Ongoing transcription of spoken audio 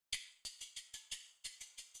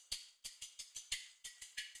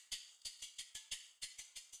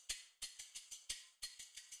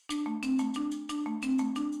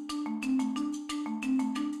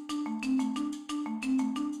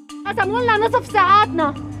قسموا لنا نصف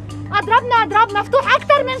ساعاتنا، اضربنا اضراب مفتوح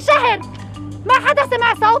اكثر من شهر، ما حدا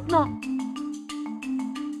سمع صوتنا.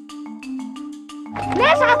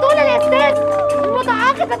 ليش عطول الاستاذ؟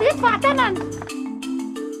 المتعاقد بده يدفع ثمن.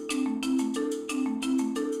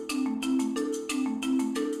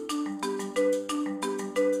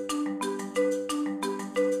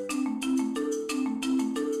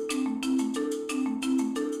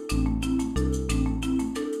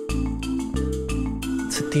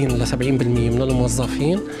 ل 70% من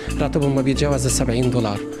الموظفين راتبهم ما بيتجاوز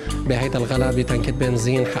 $70. بهيدا الغلاء بتنكة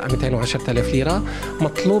بنزين حق 210,000 ليرة،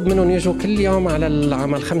 مطلوب منهم يجوا كل يوم على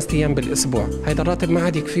العمل 5 أيام بالأسبوع. هيدا الراتب ما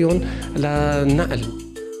عاد يكفيهم للنقل.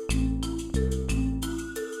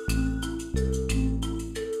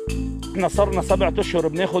 احنا صرنا 7 اشهر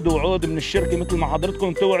بناخذ وعود من الشركه مثل ما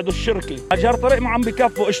حضرتكم توعدوا الشركه، اجار طريق ما عم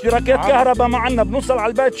بكفوا، اشتراكات كهرباء ما عنا، بنوصل على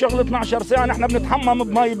البيت شغل 12 ساعه، نحن بنتحمم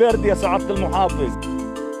بمي بارده يا سعاده المحافظ.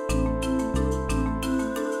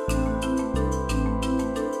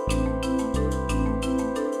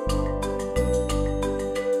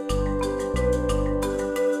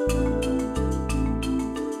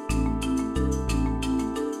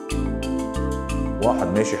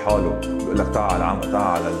 واحد ماشي حاله بيقول لك تعال على العم،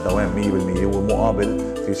 تعال على الدوام 100%،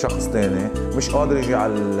 ومقابل في شخص ثاني مش قادر يجي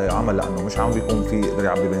على العمل لانه مش عم بيكون في يقدر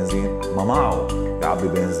يعبي بنزين، ما معه يعبي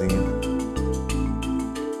بنزين.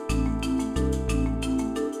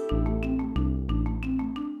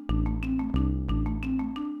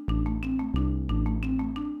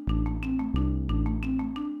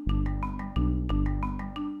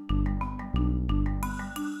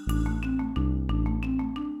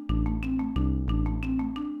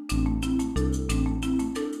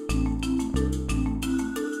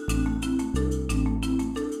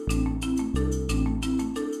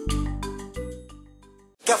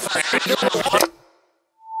 كفى